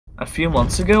A few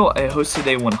months ago, I hosted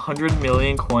a 100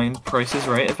 million coin Price is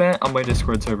Right event on my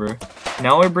Discord server.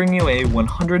 Now I bring you a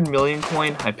 100 million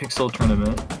coin hypixel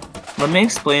tournament. Let me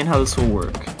explain how this will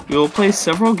work. We will play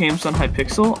several games on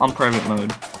hypixel on private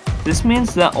mode. This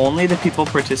means that only the people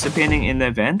participating in the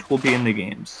event will be in the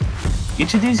games.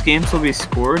 Each of these games will be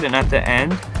scored, and at the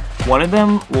end, one of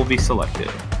them will be selected.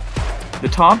 The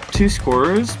top 2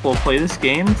 scorers will play this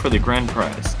game for the grand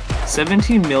prize,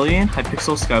 17 million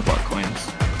hypixel skyblock coins.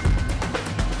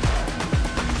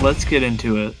 Let's get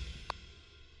into it.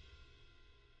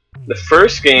 The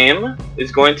first game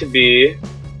is going to be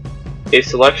a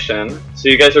selection, so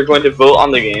you guys are going to vote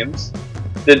on the games.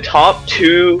 The top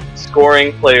 2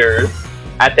 scoring players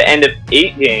at the end of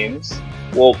 8 games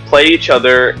will play each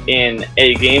other in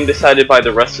a game decided by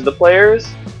the rest of the players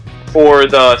for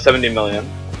the 70 million.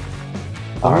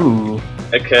 Ooh.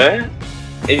 Okay?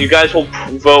 And you guys will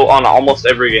vote on almost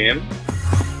every game.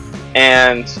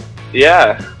 And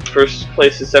yeah, first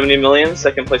place is 70 million,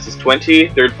 second place is 20,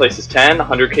 third place is 10,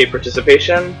 100k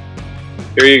participation.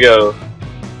 Here you go.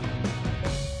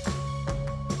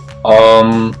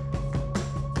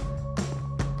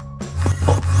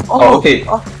 Okay.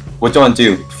 What do you want to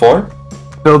do? 4?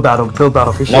 Build battle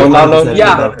for sure. No.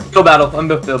 Yeah, build battle. I'm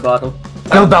gonna build battle.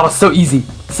 Build battle, so easy,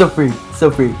 so free.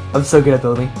 I'm so good at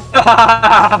building.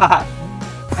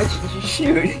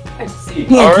 Shoot. I see.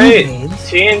 Alright,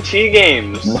 TNT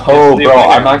games. No, bro,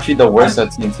 I'm actually the worst at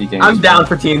TNT games. I'm down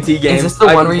for TNT games. Is this the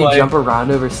one where you jump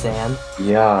around over sand?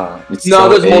 Yeah. It's No, so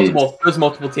there's eight. multiple. There's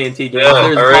multiple TNT games. Yeah,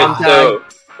 There's alright, bomb so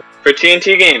tag. for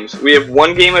TNT games, we have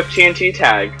 1 game of TNT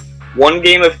tag, 1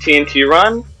 game of TNT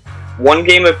run, 1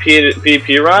 game of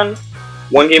PvP run,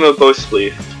 1 game of bow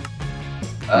spleef.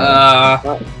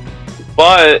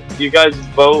 But you guys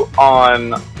vote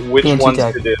on which TNT ones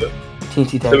tag. to do.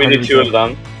 TNT tag. So we do 2 of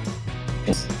them.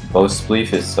 Bow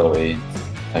spleef is so 8.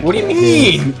 What do you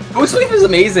mean? Bow spleef is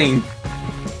amazing.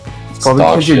 It's probably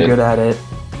Dog because you're shit. good at it.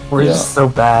 We're just so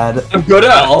bad. I'm good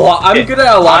at a lot. I'm good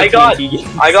at a lot of TNT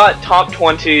games. I got top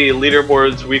 20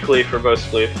 leaderboards weekly for bow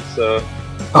spleef, so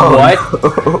What?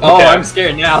 Oh, Oh, Okay. I'm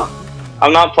scared now.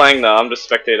 I'm not playing though, I'm just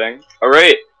spectating.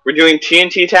 Alright, we're doing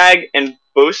TNT tag and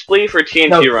bow spleef or TNT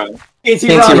No. run? TNT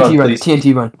TNT run. run, please.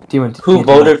 TNT run, TNT run. Who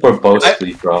voted for bow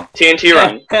spleef, bro? TNT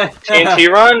run. TNT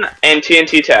run and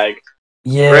TNT tag.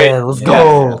 Yeah, Right. let's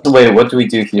go. Wait, what do we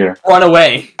do here? Run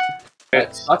away.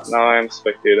 That sucks. Now I'm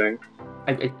spectating.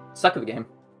 I suck at the game.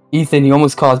 Ethan, you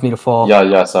almost caused me to fall.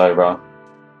 Yeah, sorry, bro.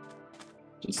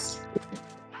 Just...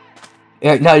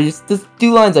 Yeah, no, just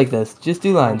do lines like this. Just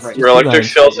do lines. Right. Just Your do electric lines.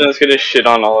 skeleton is gonna shit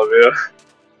on all of you.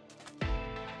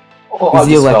 Is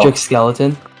the electric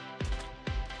skeleton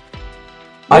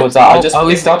What was that? I just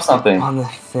picked up something. on the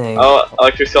thing? Oh,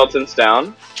 electric skeleton's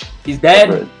down. He's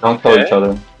dead. Don't kill Okay. each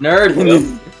other.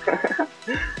 Nerd.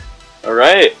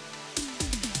 Alright.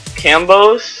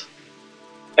 Cambos,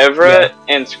 Everett,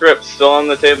 and Script still on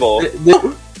the table.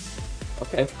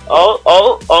 Okay.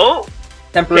 Oh!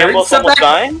 Temporary Campbell's almost setback.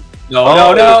 dying?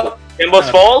 No. Campbell's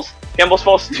falls? Campbell's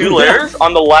falls 2 layers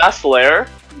on the last layer.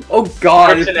 Oh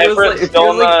god, Scripts it and feels Everett like, it still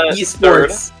feels like in the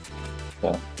esports.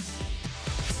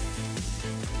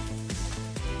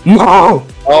 No!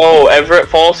 Oh, Everett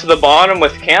falls to the bottom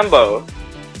with Cambo.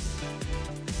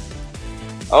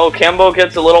 Oh, Cambo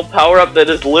gets a little power up that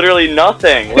is literally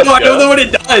nothing. Let's No, I don't know go. what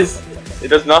it does. It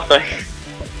does nothing.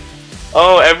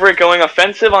 Oh, Everett going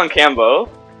offensive on Cambo.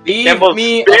 Leave Cambo's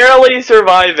me. barely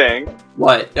surviving.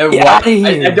 What? Get What? outta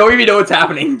here. I don't even know what's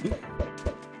happening.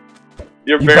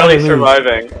 You're You barely gotta lose.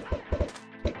 surviving.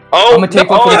 Oh, I'm gonna take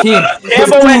one for the team.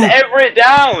 Cambo and Everett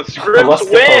down. Scripts let's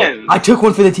go. win. I took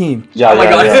one for the team. Yeah, Oh my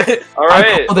god. All right.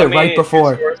 I called it let me- right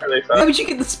before. whose scores are they Why found? would you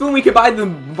get the spoon we could buy the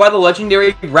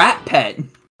legendary rat pet?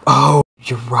 Oh,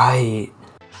 you're right.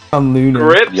 I'm lunar.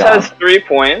 Grips Yeah. has 3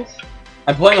 points.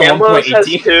 I'm playing on Cambos has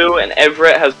 1.18. 2, and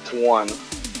Everett has 1.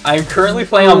 I'm currently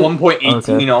playing on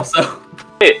 1.18 Okay. also.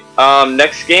 Wait,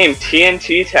 next game,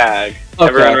 TNT tag. Okay.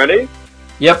 Everyone ready?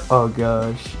 Yep. Oh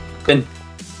gosh. Been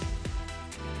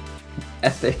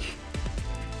epic.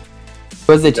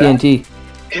 What's the TNT?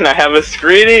 Can I have a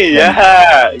screeny?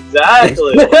 Yeah,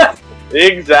 exactly.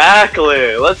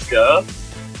 Exactly. Let's go.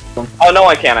 Oh no,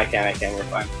 I can't. We're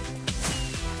fine.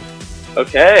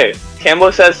 Okay.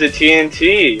 Cambo says the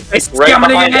TNT. Right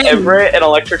behind Everett and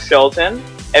Electric Skeleton.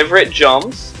 Everett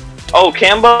jumps. Oh,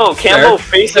 Cambo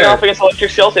facing off against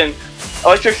Electric Skeleton.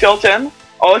 Electric Skeleton.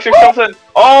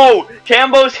 Oh,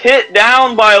 Cambo's hit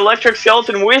down by Electric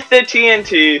Skeleton with the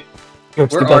TNT.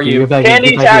 Grips, Where get back are here, you? get back here, Can he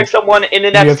get back tag here. someone in the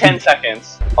You next have 10 to-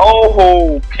 seconds?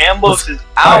 Oh, Cambos is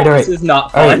out. Alright. This is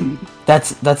not Alright. fun.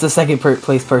 That's the second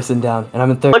place person down, and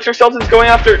I'm in third. Electric Skeleton's going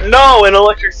after. No, and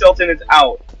Electric Skeleton is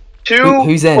out. Two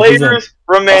Who's in? players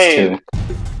remain. Us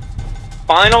two.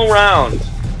 Final round.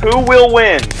 Who will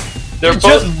win? They're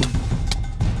both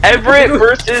Everett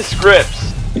versus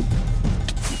Scripps.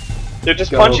 They're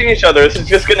just punching each other. This is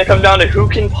just gonna come down to who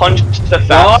can punch the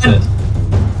fastest.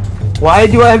 Why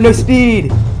do I have no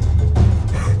speed?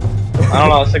 I don't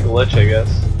know, it's a glitch, I guess.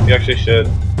 You actually should.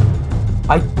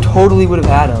 I totally would have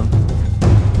had him.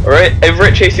 Alright,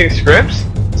 Everett chasing Scripps.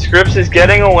 Scripps is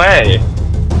getting away.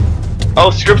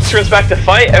 Oh, Scripps turns back to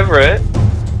fight Everett.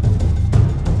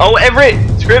 Oh, Everett!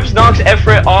 Scripps knocks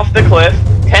Everett off the cliff.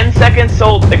 10 seconds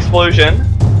till explosion.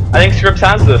 I think Scripps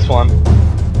has this one.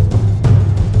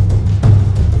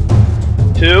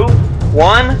 2,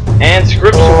 1, and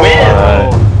Scripps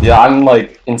wins. Yeah, I'm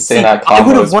like insane at combos. I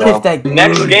would have won if that.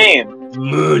 Next game.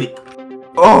 Moody.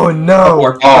 Oh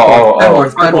no!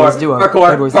 Bed Wars duo. Bed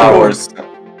Wars duo.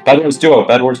 Bed Wars duo.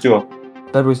 Bed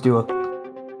Wars duo.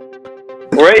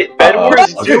 Right, Bed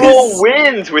Wars duo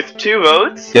wins with 2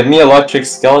 votes. Give me Electric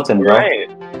Skeleton, bro.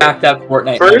 Right. Back that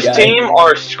Fortnite. First team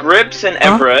are Scripps and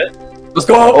Everett. Let's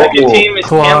go. Second team is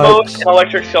Cambos and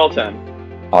Electric Skeleton.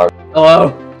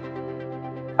 Hello.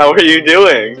 How are you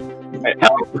doing?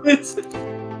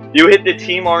 You hit the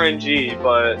team RNG,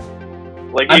 but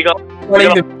like you got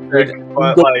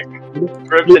but like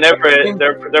Scripps and Everett,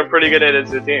 they're pretty good at it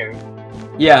as a team.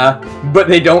 Yeah, but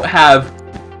they don't have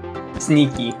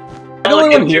sneaky. Not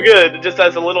looking too good, just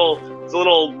as a little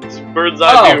bird's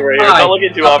eye view right here. Not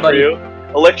looking too hot for you.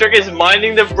 Electric is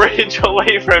minding the bridge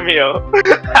away from you.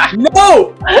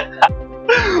 No!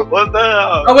 What the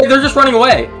hell? Oh wait, they're just running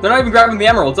away. They're not even grabbing the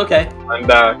emeralds. Okay. I'm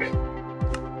back.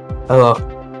 Hello.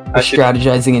 We're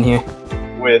strategizing in here.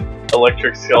 With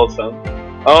Electric Skeleton.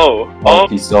 Oh,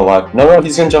 he's still alive. No,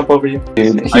 he's gonna jump over you.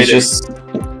 Dude, he's just...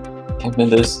 Can't win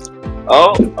this.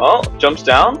 Oh, jumps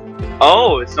down?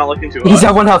 Oh, it's not looking too hot. He's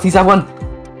at 1 health, he's at 1.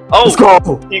 Oh, let's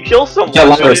go! He kills someone. Yeah,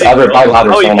 ladders, Everett, by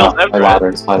ladders. Oh, he kills Everett.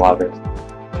 By ladders.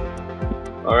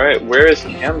 Alright, where is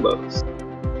Cambos?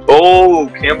 Oh,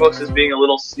 Cambos is being a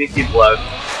little sneaky blood.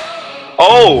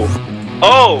 Oh!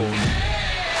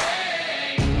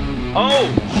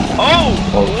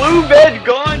 Blue bed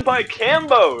gone by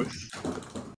Cambos!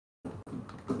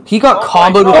 He got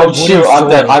comboed with a wooden shoot, I'm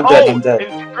dead, I'm dead.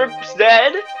 And Scripps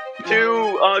dead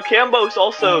to Cambos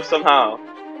also somehow.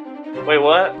 Wait,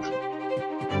 what?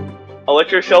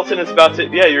 Electric Shelton is about to.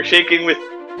 Yeah, you're shaking with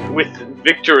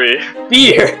victory.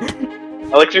 Fear.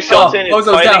 Electric Shelton is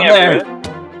fighting Everett.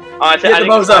 I think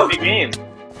it's a happy game.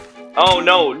 Oh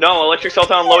no, Electric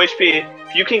Shelton on low HP.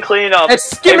 If you can clean it up,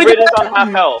 Everett is on half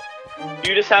health.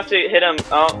 You just have to hit him.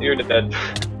 Oh, you're dead.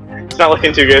 It's not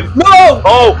looking too good. No!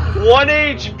 Oh, 1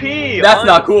 HP! That's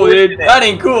not cool, dude. That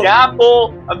ain't cool.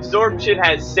 Gapple Absorption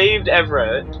has saved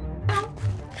Everett.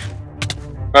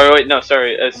 Oh, wait, no,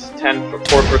 sorry. It's 10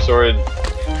 4 for sword.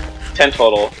 10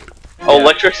 total. Oh, yeah.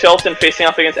 Electric Skeleton facing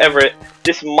off against Everett.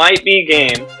 This might be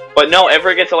game, but no,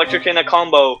 Everett gets Electric in a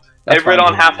combo. That's Everett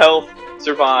on half health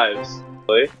survives.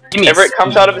 Everett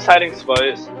comes out of his hiding spot.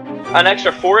 An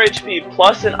extra 4 HP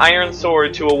plus an iron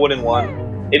sword to a wooden one.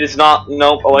 It is not.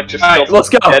 Nope. Electric Skeleton. Let's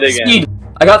go. Dead again. Speed.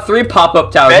 I got 3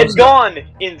 pop-up towers. Bed gone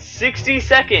in 60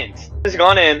 seconds. Has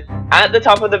gone in at the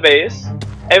top of the base.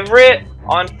 Everett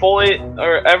on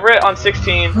Everett on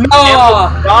 16. No!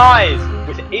 Dies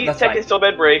with 8 seconds till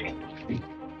bed break.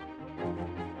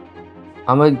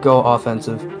 I'm gonna go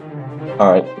offensive.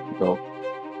 Alright, go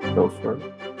for it.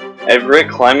 Everett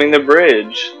climbing the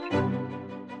bridge.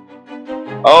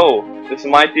 Oh, this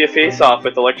might be a face-off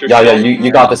with Electric. Yeah,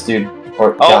 you got this, dude.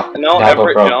 Or, no,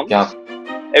 Everett jumps.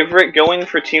 Everett going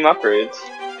for team upgrades.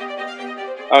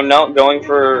 Oh no, going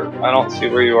for. I don't see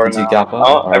where you are now.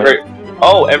 Oh, Everett.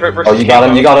 Oh, Everett versus. Oh, you got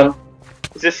him.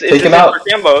 Is this it out. For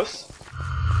Cambos?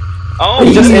 Oh,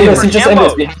 he just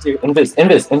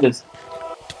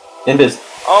invis.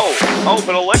 Oh,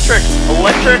 but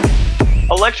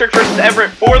Electric versus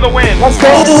Everett for the win. Let's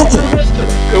go!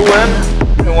 Who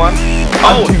won?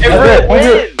 Oh, Everett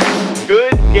wins.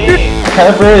 Good game.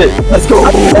 Everett, let's go.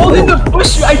 I told him to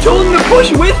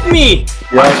push with me.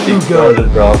 You're actually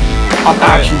good, bro. I'm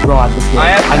actually raw at this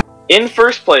game. In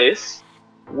first place,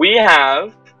 we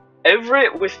have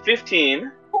Everett with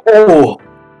 15. Oh.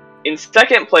 In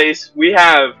second place, we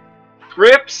have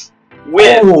Scripps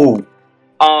with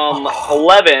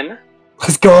 11.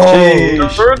 Let's go. In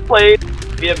third place,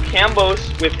 we have Cambos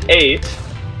with 8.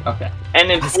 Okay.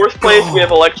 And in fourth place, we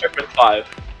have Electric with 5.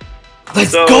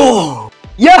 Let's go.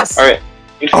 Yes. All right.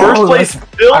 In first place,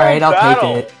 Bill Alright, I'll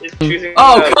Battle take it. is choosing.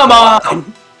 Oh, come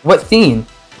on! What theme?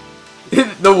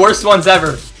 The worst ones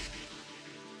ever.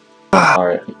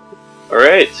 Alright.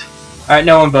 Alright. Alright,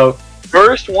 no one vote.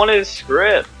 First one is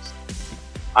Scripps.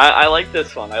 I like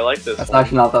this one. I like this That's one.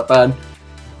 actually not that bad.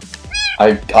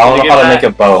 I don't know how to make a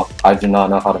bow. I do not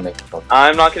know how to make a bow.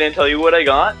 I'm not gonna tell you what I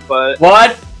got, but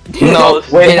What? No, this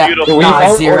is wait, beautiful. do we Nah,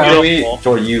 vote zero. or do we,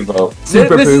 or you vote?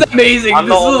 Super This is poop. amazing. I'm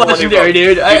This the is only one who legendary, votes.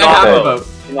 dude. I Do have to not vote.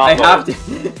 Do not I vote. have to.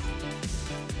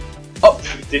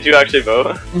 Did you actually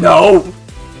vote? No.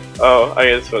 Oh, I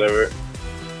guess whatever.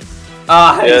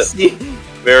 I Yeah. see.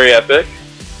 Very epic.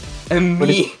 And What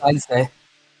does me. I say?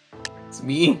 It's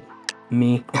me.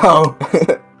 Me. Oh.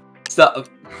 Stop.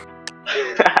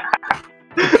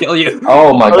 Kill you.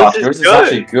 Oh my Oh, gosh, this is yours is good.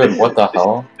 actually good. What the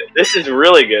hell? This is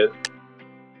really good.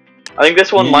 I think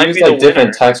this one You might use be like the different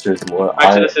winner. textures. What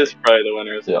Actually, this is probably the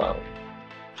winner. yeah.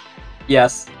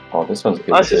 Yes. Oh, this one's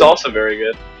good. Oh, this is too. also very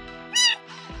good.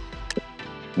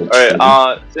 Good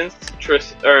Alright, shit. since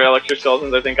Electric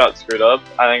Skeletons I think got screwed up,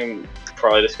 I think I'm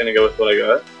probably just gonna go with what I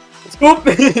got.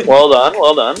 Swoop. Well done,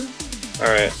 well done.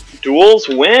 Alright. Duels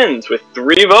wins with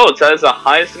 3 votes. That is the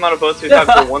highest amount of votes we've had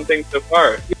for one thing so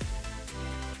far.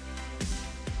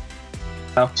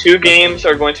 Oh. 2 games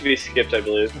are going to be skipped, I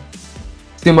believe.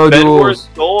 Sumo Bed Wars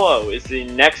duels. Solo is the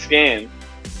next game.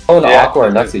 Oh, and Yeah. Aqua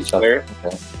are next to each other.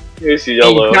 Okay. Here's the You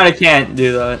yellow. kind of can't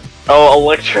do that. Oh,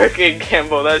 Electric and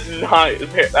Cambo.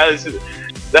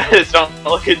 That is not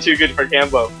looking too good for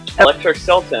Cambo. Electric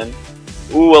Skeleton.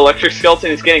 Ooh, Electric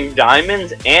Skeleton is getting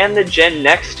diamonds and the gen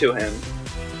next to him.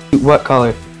 What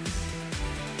color?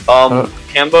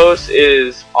 Cambos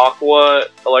is aqua,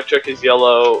 Electric is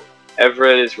yellow,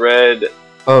 Everett is red,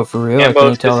 Oh, for real? I Campos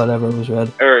couldn't tell is- that ever was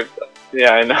red.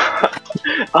 yeah, I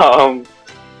know.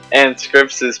 And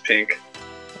Scripps is pink.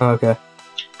 Oh, okay.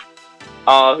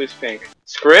 Who's pink?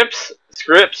 Scripps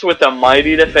with a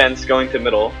mighty defense going to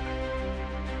middle.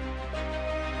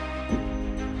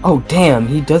 Oh, damn,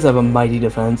 he does have a mighty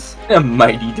defense. A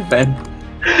mighty defend.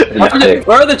 Yeah.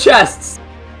 Where are the chests?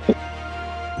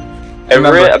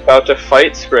 Everett Remember. about to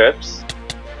fight Scripps.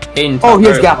 Aiden, Oh, he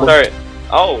has Sorry, got sorry.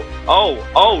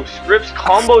 Scripps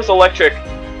combos Electric.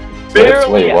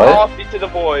 Barely wait, what? off into the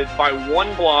void by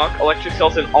 1 block. Electric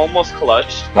Skeleton almost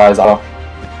clutched. Guys,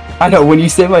 I know, when you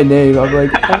say my name, I'm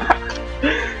like,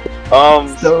 So-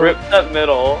 Scripps at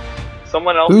middle.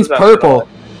 Someone else who's is at purple? middle.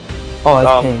 Oh,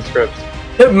 that's pink. Scripps.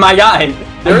 My guy.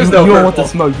 There is you, no you don't purple. want the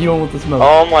smoke, you don't want the smoke.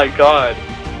 Oh my god.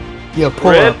 Yeah,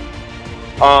 pull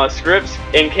up. Scripps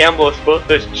and Campbell both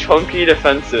those chunky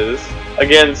defenses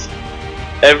against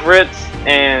Everett's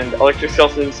and Electric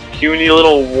Skeleton's puny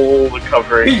little wool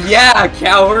recovery. Yeah,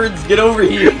 cowards, get over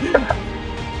here. You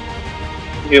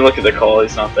can look at the call,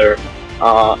 he's not there.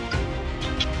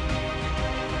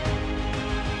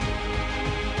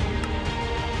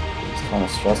 it's kind of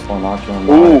stressful not doing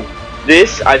Ooh,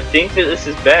 that. I think that this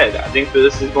is bad. I think that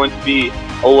this is going to be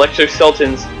Electric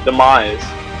Skeleton's demise.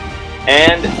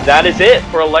 And that is it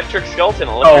for Electric Skeleton.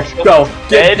 Electric Go. Skeleton's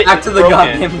Get dead back is to the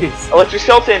broken. goddamn base. Electric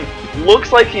Skeleton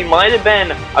looks like he might have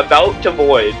been about to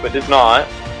void, but does not.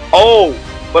 Oh,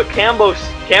 but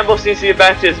Cambos needs to get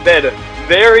back to his bed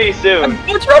very soon.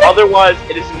 It's ready. Otherwise,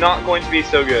 it is not going to be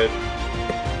so good.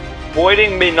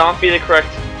 Voiding may not be the correct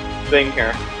thing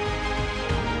here.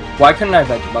 Why couldn't I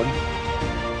veg bug?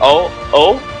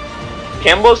 Oh.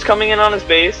 Cambos coming in on his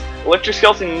base. Electric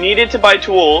Skeleton needed to buy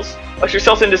tools. Electric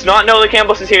Skeleton does not know that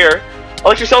Cambos is here.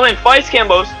 Electric Skeleton fights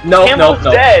Cambos. No, Cambos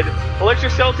no. dead.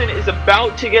 Electric Skeleton is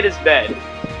about to get his bed.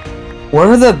 Where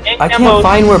are the... And I can't Campos-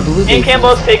 find where blue And base is.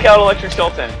 Cambos take out Electric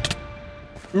Skeleton.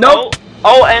 Nope.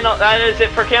 Oh, and that is it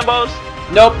for Cambos.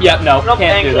 Nope. Yep. No. Nope,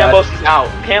 Can't and do that. Cambos is out.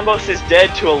 Cambos is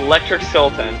dead to Electric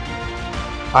Skeleton.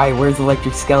 Alright, where's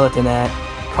Electric Skeleton at?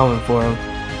 Coming for him.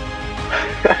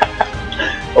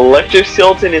 Electric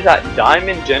Skeleton is at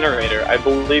Diamond Generator. I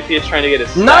believe he is trying to get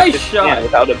his Nice stack shot. in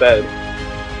without a bed.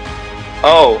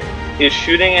 Oh, he's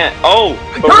shooting at. Oh,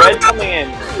 but Red coming in.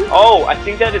 Oh, I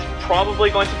think that is probably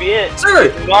going to be it.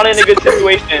 Sir. Not in a good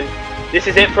situation. This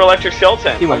is it for Electric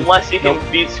Skeleton. He wins. Unless he can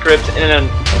Nope. beat Scripps in an.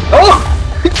 Oh.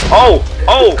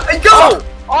 Oh! Go.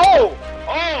 Oh!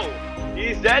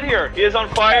 He's dead here. He is on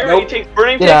fire. Nope. He takes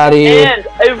burning Get Pit, outta here. and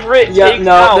Everett Yeah, takes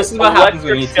no, out this is what happens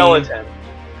when Electric you team. Skeleton.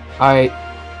 Alright.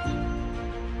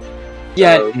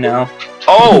 Yeah. No.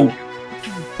 Oh!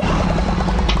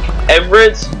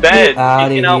 Everett's bed Get outta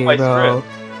taken out by here, bro.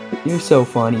 Scripps. You're so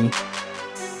funny.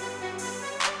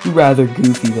 You're rather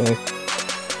goofy there.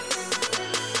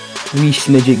 Wee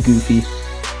smidget goofy.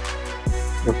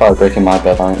 You're probably breaking my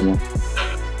bed, aren't you?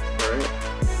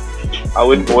 I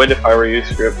would void if I were you,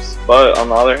 Scripps. But on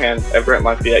the other hand, Everett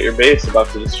might be at your base about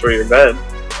to destroy your bed.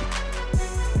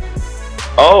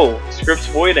 Oh! Scripps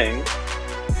voiding.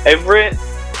 Everett.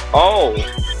 Oh!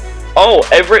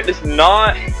 Everett does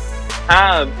not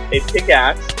have a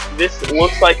pickaxe. This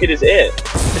looks like it is it.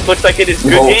 Looks like it is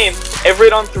good game.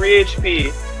 Everett on 3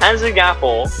 HP. Has a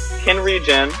Gapple. Can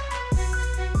regen.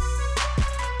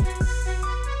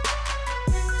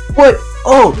 What?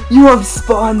 Oh, you have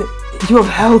spawn. You have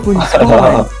health when you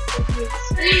spawn.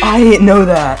 I didn't know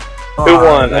that. Who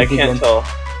won? I can't tell.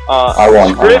 I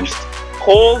won. Scripps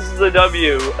holds the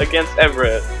W against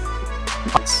Everett.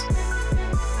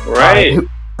 Right.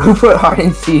 Who put hide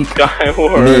and seek?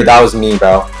 Skyward. Me, that was me,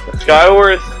 bro.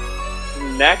 Skyward's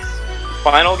next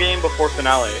final game before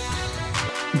finale.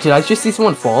 Did I just see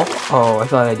someone fall? Oh, I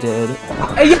thought I did.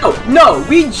 Hey yo, no,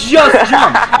 we just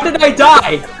jumped. How did I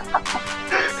die?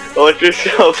 Electric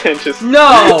Skeleton just.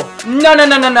 No.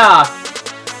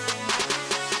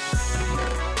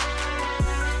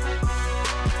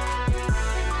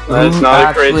 That's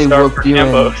not a great actually start for whooped you in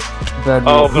Campos. Bed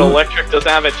Oh, room. but Electric doesn't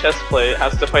have a chest plate.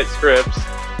 Has to fight Scripps.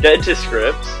 Dead to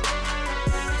Scripps.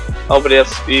 Oh, but he has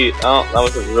speed. Oh, that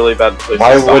was a really bad place.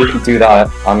 Why to start. would he do that?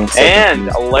 I'm so And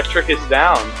confused. Electric is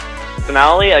down.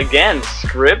 Finale again.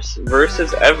 Scripps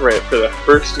versus Everett for the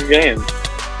first game.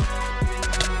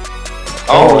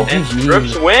 Oh, and GG.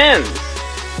 Scripps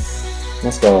wins.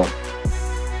 Let's go.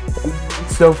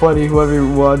 It's so funny. Whoever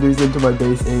wanders into my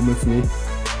base aimlessly.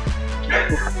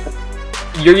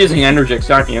 You're using Energix,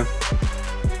 aren't you?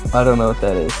 I don't know what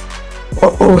that is.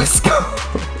 Oh, let's go.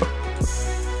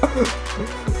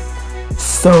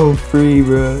 So free,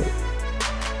 bro.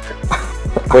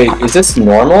 Wait, is this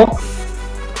normal?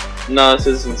 No, this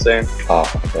is insane.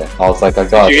 Oh, okay. I was like, I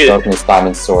got Did you get- sharpness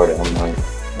diamond sword, and I'm like,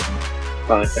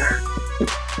 Oh,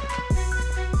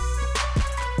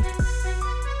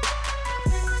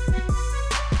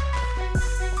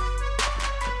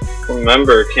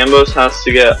 remember, Cambos has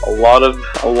to get a lot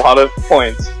of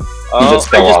points. Oh, just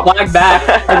I fell just off. lagged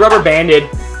back. I rubber banded.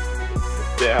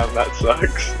 damn, that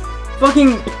sucks.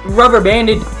 Fucking rubber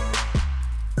banded.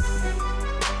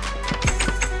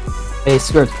 Hey,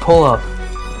 Skirts, pull up.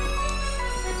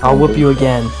 I'll whoop you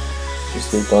again.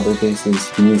 Just loop other bases.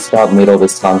 He's got middle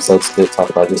this time, so it's a bit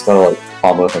tough. I just gotta like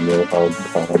combo him really hard.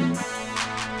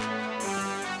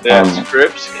 Yeah,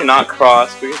 Scripps cannot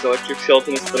cross because Electric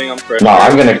Skeleton is putting on pressure. No,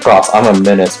 I'm gonna cross. I'm a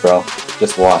menace, bro.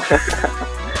 Just watch.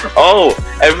 Oh,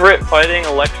 Everett fighting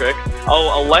Electric.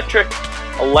 Oh,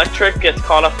 Electric gets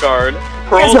caught off guard.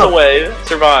 Pearls Hands up. away,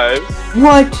 survives.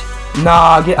 What?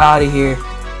 Nah, get out of here.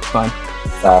 Fine.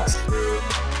 Facts.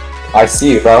 I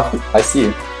see you, bro. I see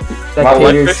you. Spectators,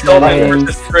 Electric Skeleton settings.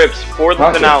 versus Scripps for the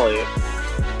Rocket. finale.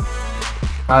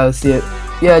 Alright, let's see it.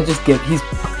 Yeah, just get.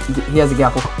 He has a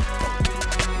gapple.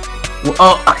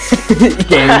 Oh,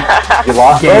 game. You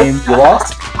lost, bro? Game. You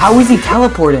lost? How is he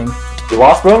teleporting? You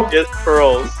lost, bro? He has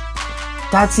pearls.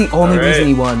 That's the only Alright. reason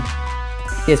he won.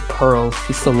 He has pearls.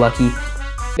 He's so lucky.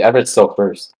 Yeah, Everett's still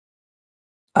first.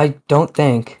 I don't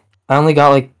think. I only got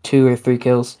like 2 or 3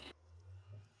 kills.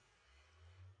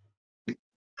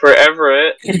 For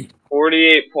Everett,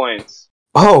 48 points.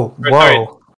 Oh, Or, sorry.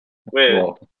 whoa. Wait,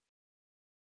 Whoa.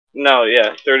 no,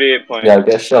 yeah, 38 points. Yeah,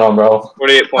 get shit on, bro.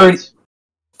 48 points.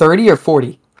 30 or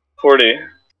 40? 40.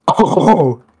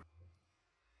 Oh.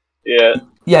 Yeah.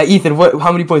 Yeah, Ethan,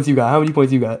 how many points you got? How many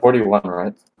points you got? 41,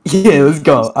 right? Yeah, let's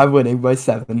go. I'm winning by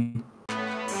 7.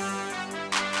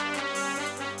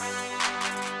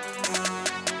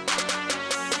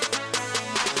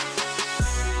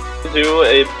 Do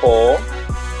a poll.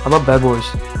 How about Bed Wars?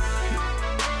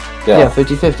 Yeah, Yeah.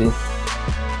 50-50.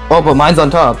 Oh, but mine's on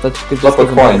top. That's good. Flip a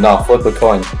coin. No, flip a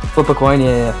coin. Flip a coin,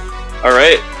 yeah.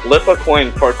 Alright, flip a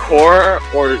coin, parkour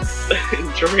or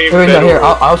dream Wait, no, Bed here,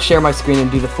 Wars? I'll share my screen and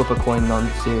do the flip a coin on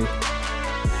Siri.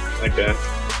 Okay.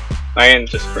 I can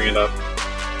just bring it up.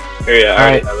 Here, yeah, I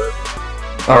already have it.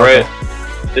 Oh, Alright.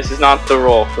 okay. This is not the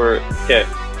roll for. Okay.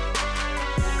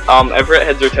 Everett,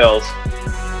 heads or tails?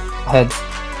 Heads.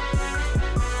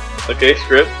 Okay,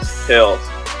 Scripps, tails.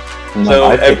 No, So,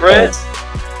 I picked Everett- heads.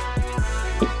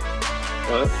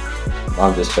 What?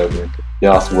 I'm just joking. You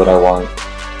asked what I want.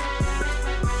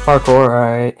 Parkour,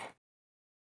 alright.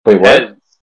 Wait, what? Heads.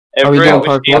 Are we Everett, doing which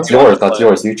parkour? game That's do you wanna yours. That's play?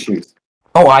 yours. You choose.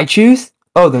 Oh, I choose?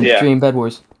 Oh, then Yeah. Dream Bed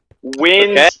Wars.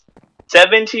 Wins Okay.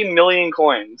 17 million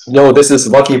coins. Yo, this is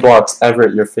Lucky Blocks.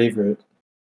 Everett, your favorite.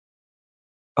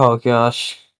 Oh,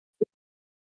 gosh.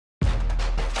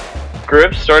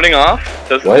 Scripps starting off.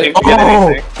 Doesn't What? seem to get Oh!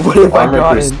 anything. What have I Armor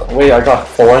gotten? boost. Wait, I got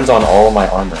thorns on all of my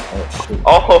armor. Oh shit.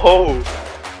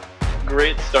 Oh,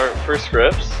 great start for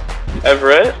Scripps.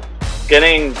 Everett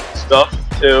getting stuff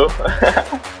too.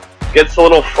 Gets the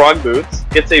little frog boots.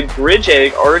 Gets a bridge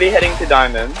egg. Already heading to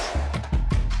diamonds.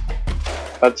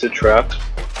 That's a trap.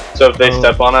 So if they Oh.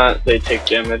 step on it, they take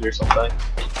damage or something.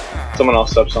 Someone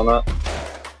else steps on it.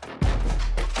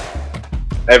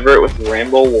 Everett with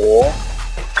rainbow wool.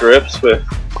 Scripps with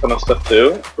Fun stuff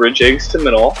too. Rejigs to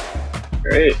middle.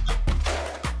 Great.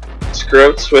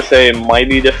 Scripts with a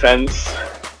mighty defense.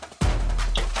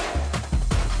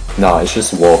 Nah, it's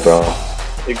just wall, bro.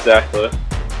 Exactly.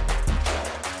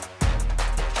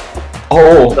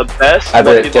 Oh! The best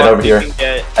Everett, lucky get over blocks you here. can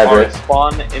get Everett. are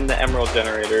spawn in the emerald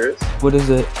generators. What is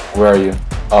it? Where are you?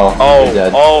 Oh, you're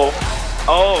dead. Oh,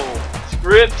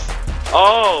 Scripts.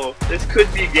 Oh, this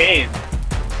could be game.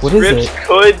 What is Scripts it?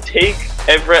 could take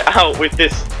Everett out with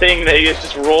this thing that he has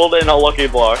just rolled in a lucky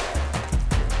block.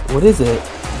 What is it?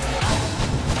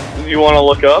 You want to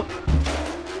look up?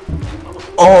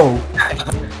 Oh!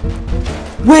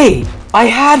 Wait! I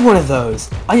had one of those!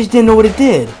 I just didn't know what it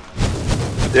did!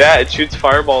 Yeah, it shoots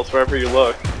fireballs wherever you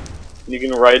look. You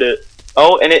can write it.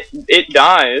 Oh, and it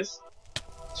dies.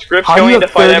 Scripts How do going you to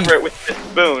have fight 30 Everett with this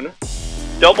spoon.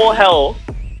 Double health.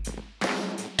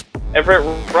 Everett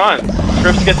runs.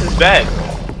 Scripts gets his bed.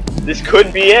 This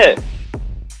could be it.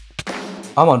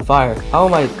 I'm on fire. How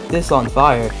am I this on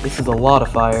fire? This is a lot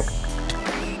of fire.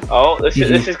 Oh, this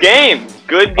is game.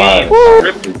 Good game.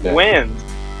 Script wins.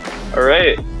 All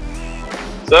right.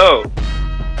 So,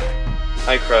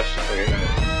 I crushed.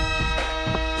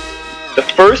 The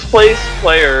first place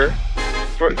player,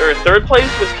 or third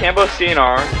place was Cambo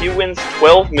CNR. He wins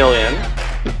 12 million.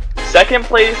 Second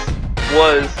place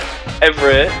was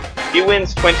Everett. He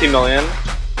wins 20 million.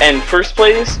 And first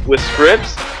place was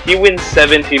Scripts. He wins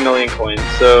 70 million coins.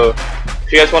 So,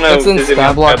 if you guys want to Let's in visit me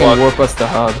on Skyblock and Skyblock, warp us the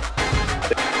hub.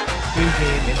 Good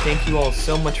game, and thank you all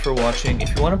so much for watching.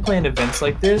 If you want to play in events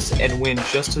like this and win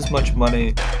just as much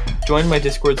money, join my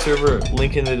Discord server,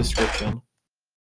 link in the description.